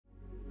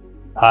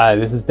Hi,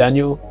 this is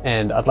Daniel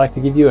and I'd like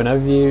to give you an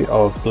overview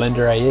of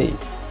BlenderAe.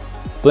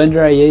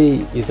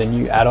 BlenderAe is a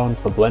new add-on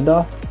for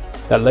Blender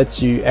that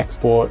lets you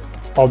export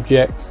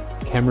objects,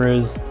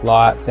 cameras,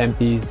 lights,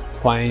 empties,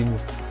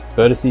 planes,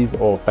 vertices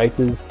or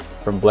faces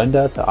from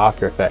Blender to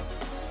After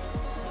Effects.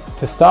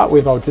 To start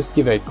with, I'll just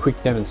give a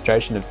quick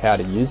demonstration of how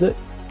to use it.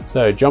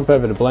 So jump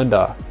over to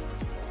Blender.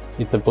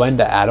 It's a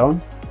Blender add-on.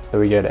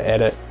 So we go to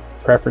Edit,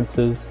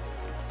 Preferences,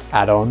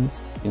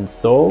 Add-ons,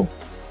 Install.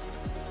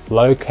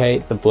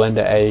 Locate the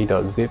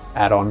BlenderAe.zip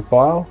add-on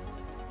file,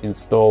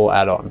 install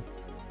add-on.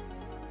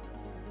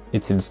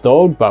 It's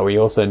installed, but we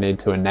also need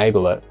to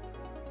enable it.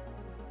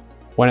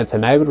 When it's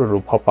enabled, it will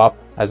pop up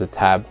as a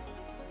tab.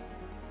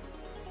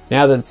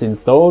 Now that it's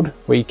installed,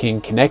 we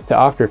can connect to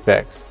After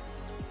Effects.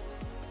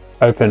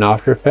 Open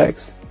After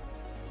Effects,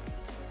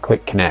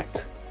 click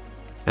Connect,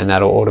 and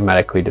that'll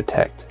automatically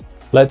detect.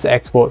 Let's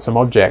export some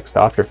objects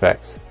to After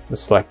Effects.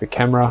 Let's select the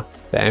camera,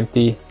 the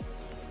empty,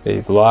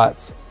 these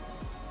lights,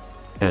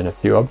 and a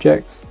few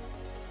objects.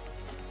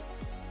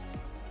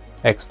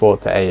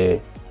 Export to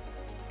AE.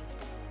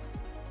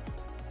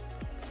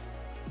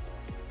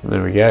 And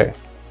there we go.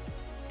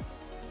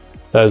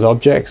 Those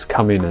objects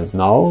come in as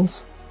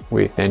nulls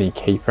with any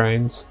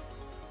keyframes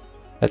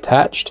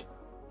attached.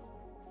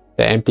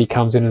 The empty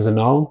comes in as a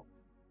null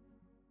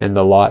and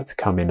the lights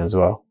come in as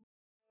well.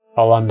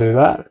 I'll undo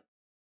that.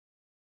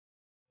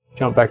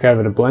 Jump back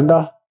over to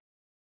Blender.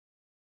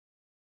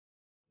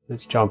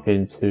 Let's jump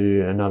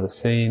into another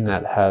scene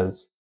that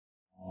has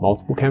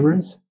multiple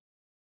cameras.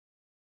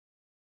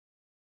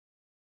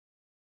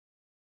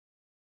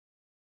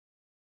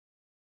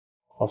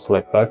 I'll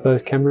select both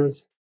those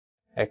cameras,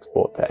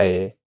 export to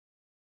AE.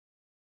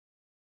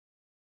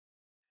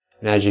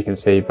 And as you can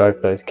see,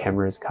 both those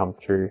cameras come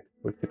through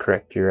with the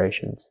correct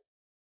durations.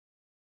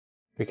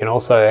 We can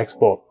also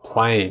export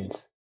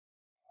planes.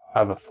 I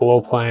have a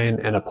floor plane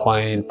and a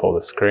plane for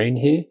the screen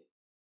here.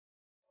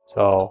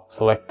 So I'll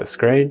select the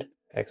screen,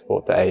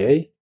 export to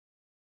AE.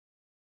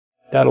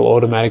 That'll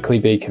automatically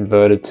be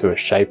converted to a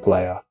shape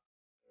layer,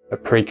 a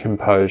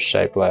pre-composed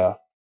shape layer.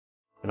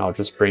 And I'll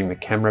just bring the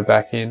camera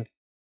back in.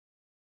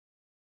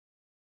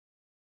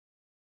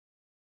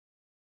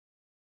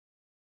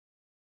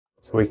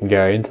 So we can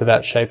go into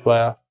that shape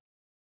layer.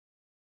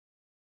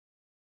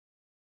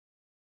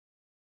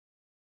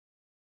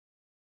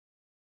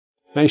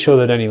 Make sure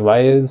that any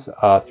layers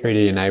are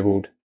 3D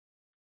enabled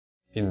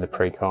in the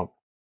pre-comp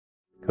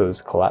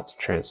because collapse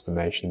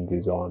transformations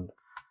is on.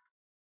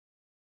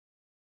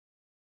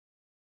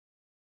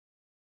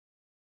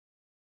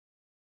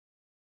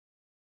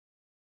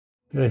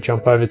 I'm going to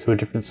jump over to a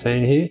different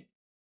scene here.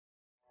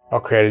 I'll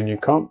create a new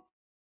comp.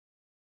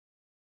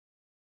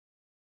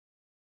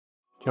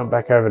 Jump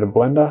back over to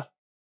Blender.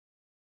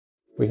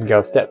 We can go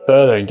a step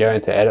further and go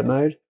into edit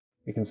mode.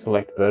 We can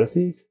select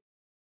vertices,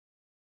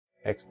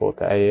 export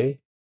to AE.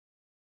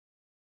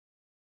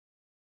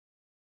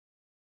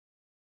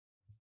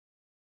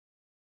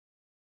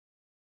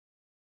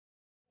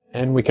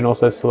 And we can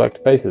also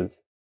select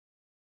faces.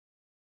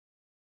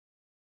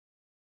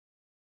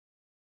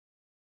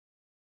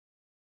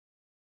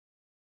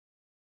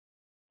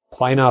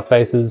 Planar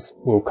faces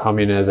will come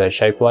in as a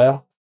shape layer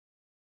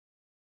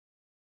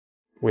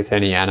with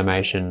any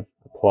animation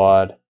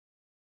applied.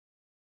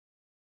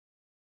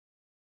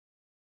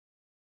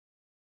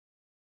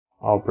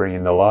 I'll bring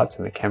in the lights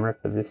and the camera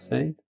for this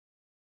scene.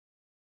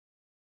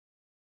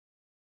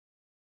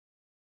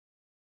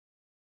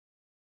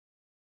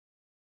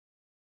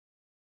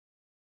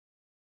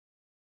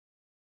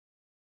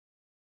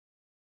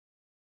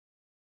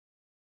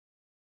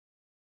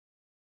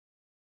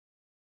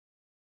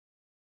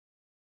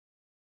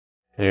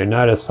 And you'll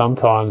notice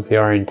sometimes the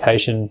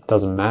orientation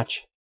doesn't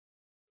match.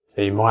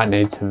 So you might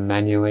need to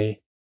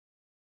manually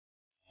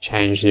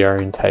change the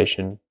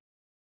orientation.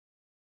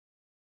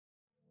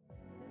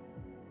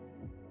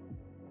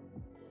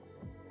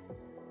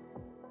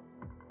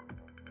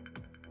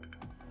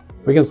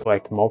 We can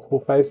select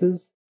multiple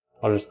faces.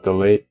 I'll just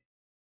delete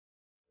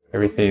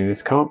everything in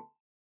this comp.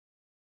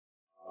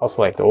 I'll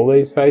select all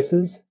these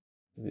faces,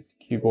 this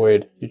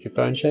cuboid future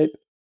phone shape,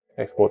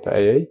 export to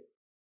AE.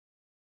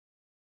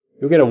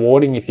 You'll get a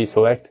warning if you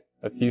select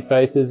a few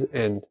faces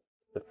and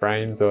the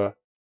frames are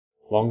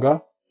longer.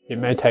 It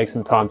may take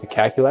some time to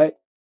calculate,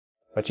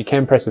 but you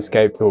can press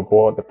escape to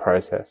abort the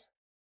process.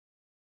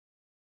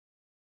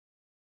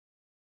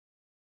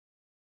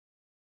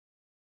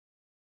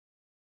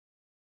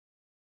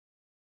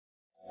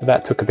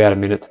 That took about a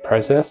minute to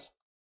process.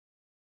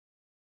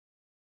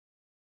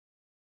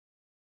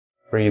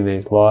 Bring in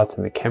these lights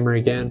and the camera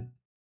again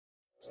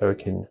so we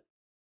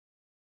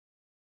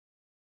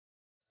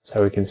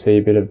can see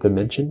a bit of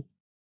dimension.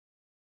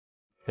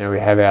 Now we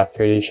have our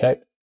 3D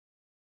shape.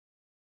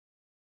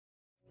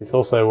 This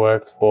also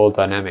works for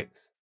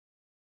dynamics.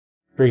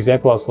 For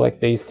example, I'll select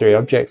these three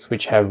objects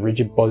which have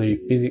rigid body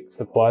physics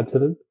applied to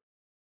them,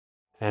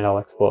 and I'll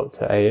export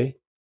to AE.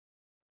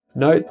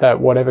 Note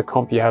that whatever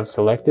comp you have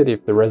selected,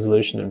 if the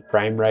resolution and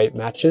frame rate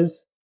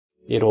matches,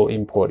 it'll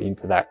import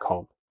into that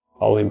comp.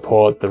 I'll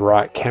import the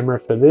right camera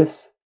for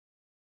this,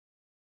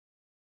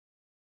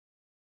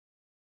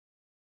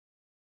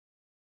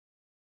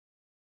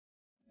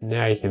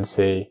 Now you can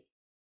see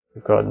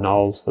we've got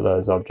nulls for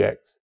those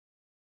objects.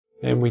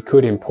 And we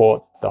could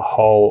import the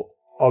whole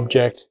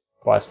object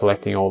by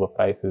selecting all the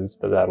faces,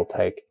 but that'll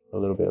take a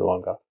little bit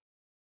longer.